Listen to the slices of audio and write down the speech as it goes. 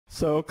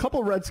So a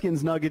couple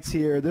Redskins nuggets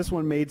here. This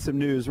one made some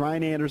news.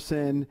 Ryan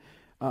Anderson,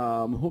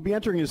 who'll be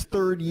entering his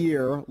third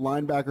year,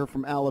 linebacker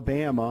from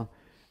Alabama,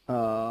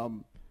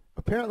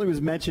 apparently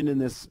was mentioned in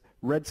this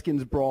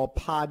Redskins Brawl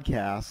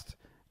podcast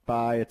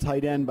by a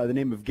tight end by the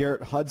name of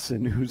Garrett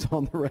Hudson, who's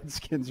on the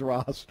Redskins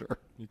roster.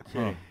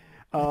 Okay.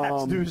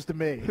 That's news to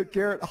me.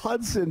 Garrett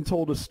Hudson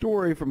told a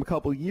story from a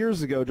couple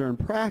years ago during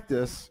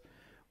practice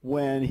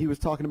when he was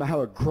talking about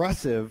how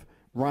aggressive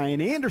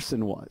Ryan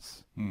Anderson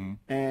was. Mm-hmm.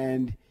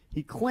 And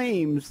he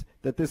claims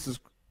that this is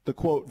the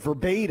quote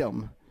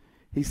verbatim.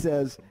 He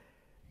says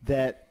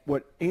that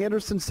what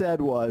Anderson said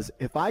was,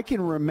 if I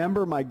can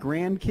remember my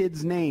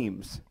grandkids'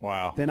 names,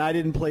 then I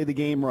didn't play the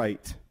game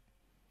right.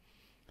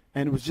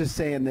 And it was just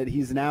saying that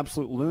he's an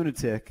absolute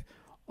lunatic.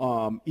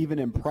 Even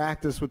in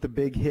practice with the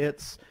big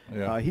hits.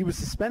 Yeah. He was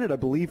suspended, I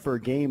believe, for a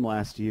game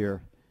last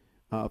year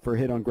for a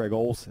hit on Greg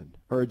Olsen,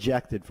 or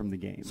ejected from the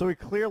game. So he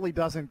clearly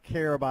doesn't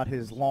care about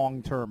his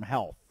long-term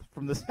health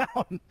from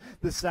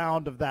the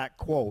sound of that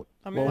quote.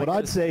 I mean, well, what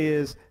I'd say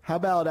is, how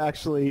about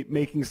actually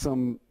making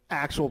some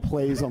actual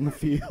plays on the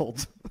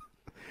field?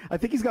 I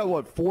think he's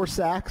got, 4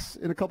 sacks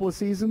in a couple of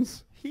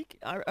seasons?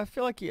 I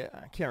feel like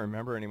I can't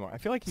remember anymore. I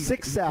feel like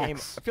 6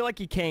 sacks. I feel like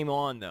he came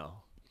on, though,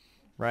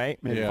 right?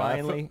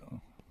 Yeah,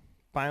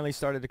 Finally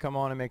started to come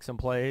on and make some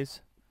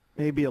plays.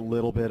 Maybe a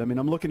little bit. I mean,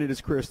 I'm looking at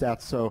his career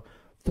stats. So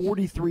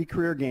 43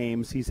 career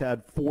games. He's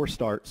had 4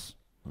 starts,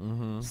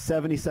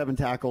 77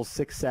 tackles,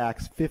 6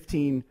 sacks,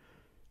 15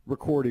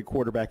 recorded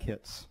quarterback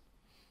hits.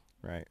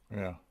 Right.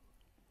 Yeah.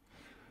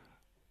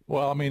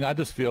 Well, I mean, I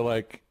just feel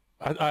like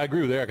I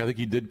agree with Eric. I think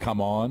he did come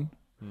on,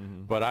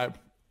 but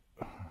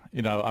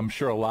I'm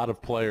sure a lot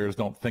of players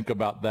don't think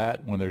about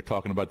that when they're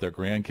talking about their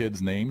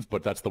grandkids' names,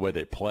 but that's the way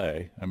they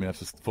play. I mean, that's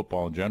just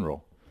football in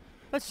general.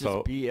 That's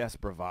just BS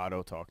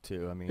bravado talk,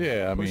 too. I mean,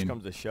 push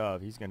comes to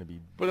shove, he's going to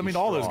be But, I mean,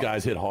 all those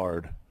guys hit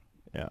hard.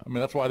 Yeah. I mean,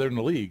 that's why they're in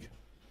the league.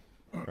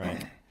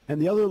 Right.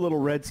 And the other little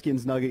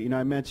Redskins nugget,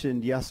 I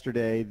mentioned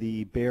yesterday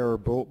the bear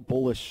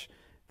bullish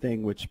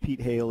thing, which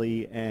Pete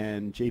Haley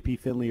and J.P.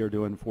 Finley are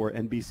doing for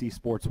NBC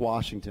Sports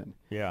Washington.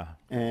 Yeah.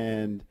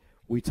 And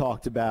we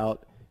talked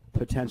about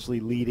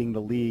potentially leading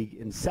the league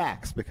in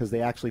sacks because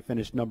they actually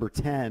finished number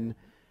 10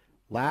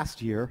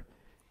 last year.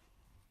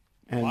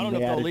 And I don't know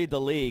if they'll lead the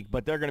league,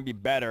 but they're going to be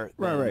better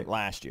than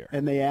last year.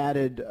 And they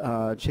added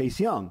Chase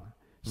Young.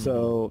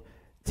 So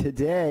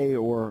today,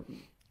 or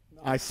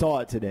I saw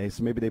it today,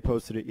 so maybe they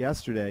posted it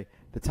yesterday,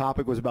 the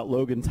topic was about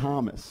Logan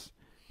Thomas,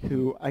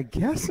 who I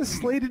guess is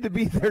slated to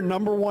be their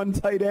number 1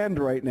 tight end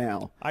right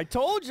now. I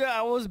told you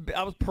I was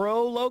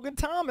pro Logan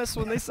Thomas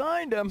when they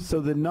signed him. So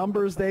the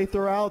numbers they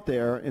throw out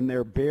there in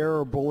their bear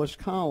or bullish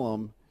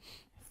column,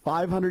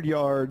 500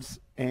 yards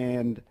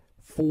and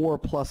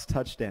 4+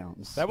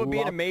 touchdowns. That would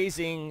be an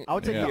amazing. I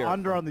would take the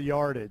under on the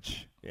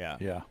yardage. Yeah.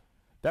 Yeah.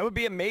 That would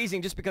be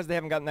amazing just because they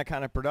haven't gotten that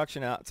kind of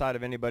production outside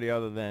of anybody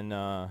other than,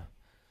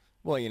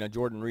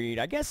 Jordan Reed.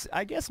 I guess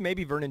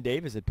maybe Vernon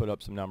Davis had put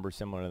up some numbers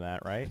similar to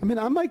that, right? I mean,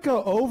 I might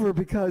go over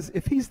because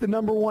if he's the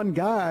number 1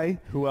 guy.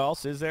 Who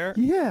else is there?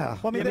 Yeah.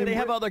 Well, I mean, they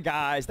have other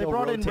guys. They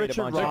brought in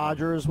Richard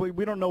Rodgers.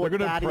 We don't know what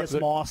Thaddeus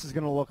Moss is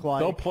going to look like.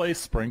 They'll play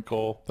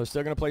Sprinkle. They're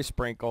still going to play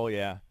Sprinkle,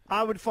 yeah.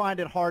 I would find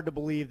it hard to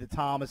believe that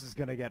Thomas is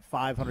going to get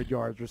 500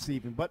 yards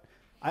receiving. But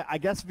I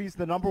guess if he's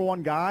the number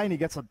 1 guy and he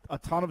gets a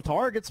ton of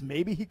targets,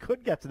 maybe he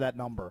could get to that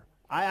number.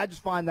 I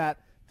just find that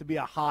to be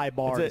a high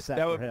bar to set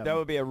for him. That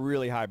would be a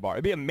really high bar.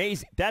 It'd be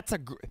amazing.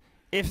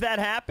 If that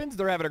happens,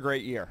 they're having a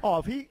great year. Oh,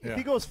 if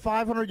he goes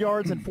 500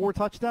 yards and 4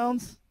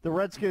 touchdowns, the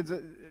Redskins,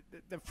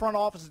 the front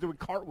office is doing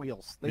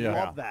cartwheels. They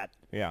love that.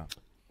 Yeah.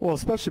 Well,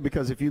 especially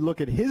because if you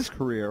look at his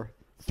career,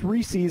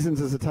 3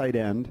 seasons as a tight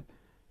end,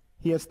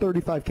 he has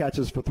 35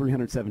 catches for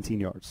 317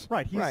 yards.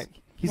 Right.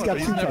 He's got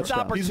 2 touchdowns.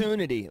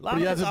 Opportunity. But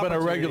he hasn't been a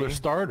regular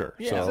starter.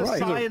 Yeah, so. It's a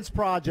science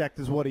project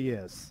is what he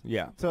is.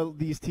 Yeah. To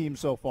these teams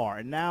so far.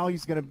 And now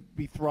he's going to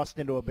be thrust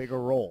into a bigger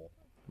role.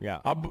 Yeah.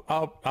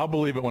 I'll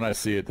believe it when I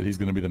see it that he's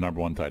going to be the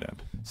number 1 tight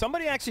end.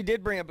 Somebody actually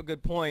did bring up a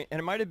good point, and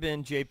it might have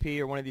been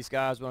JP or one of these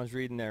guys when I was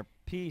reading their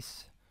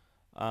piece.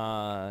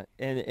 And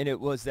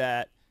it was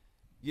that,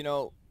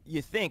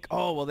 you think,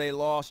 they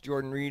lost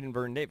Jordan Reed and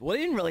Vernon Davis. Well,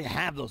 they didn't really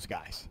have those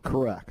guys.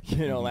 Correct.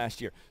 Last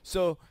year.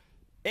 So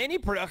any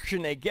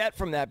production they get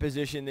from that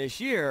position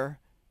this year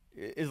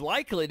is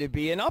likely to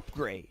be an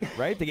upgrade,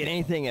 right? To get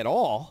anything at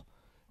all.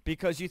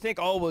 Because you think,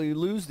 you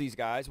lose these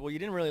guys. Well, you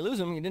didn't really lose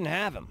them. You didn't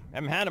have them.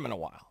 Haven't had them in a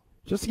while.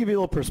 Just to give you a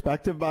little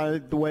perspective, by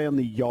the way, on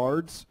the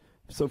yards.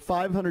 So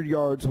 500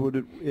 yards,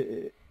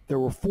 there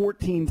were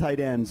 14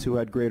 tight ends who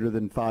had greater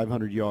than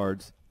 500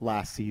 yards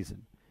last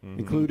season,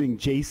 including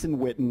Jason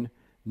Witten,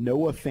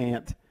 Noah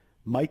Fant,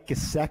 Mike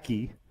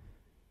Gesicki,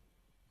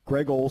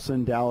 Greg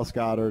Olsen, Dallas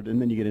Goedert,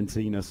 and then you get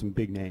into some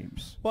big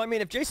names. Well, I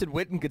mean, if Jason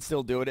Witten could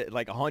still do it at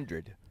like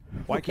 100,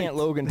 why can't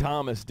Logan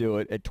Thomas do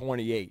it at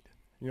 28?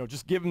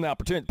 Just give him the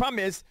opportunity. The problem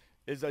is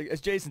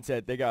as Jason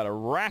said, they got a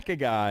rack of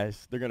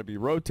guys. They're going to be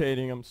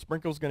rotating them.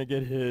 Sprinkle's going to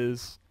get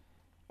his.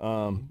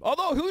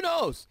 Although, who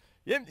knows?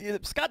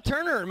 Scott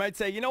Turner might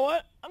say, you know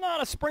what? I'm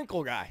not a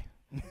Sprinkle guy.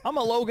 I'm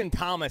a Logan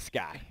Thomas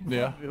guy.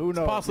 Yeah, Who it's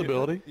a knows?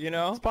 possibility. You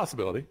know? It's a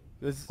possibility.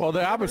 This- Well,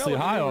 they're you never obviously know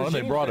what the high new on him. They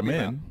regime's brought gonna him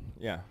be in. about.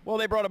 Yeah. Well,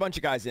 they brought a bunch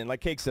of guys in.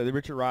 Like Cake said,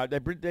 Richard Rod.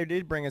 They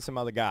did bring in some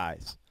other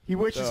guys. He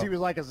wishes So- he was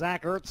like a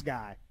Zach Ertz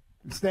guy.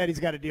 Instead, he's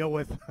got to deal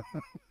with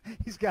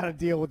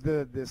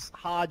this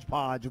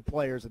hodgepodge of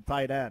players at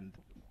tight end.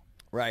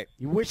 Right.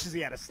 He wishes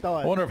he had a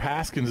stud. I wonder if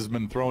Haskins has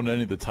been throwing to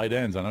any of the tight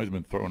ends. I know he's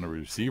been throwing to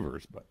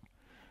receivers, but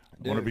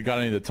I wonder if he got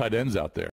any of the tight ends out there.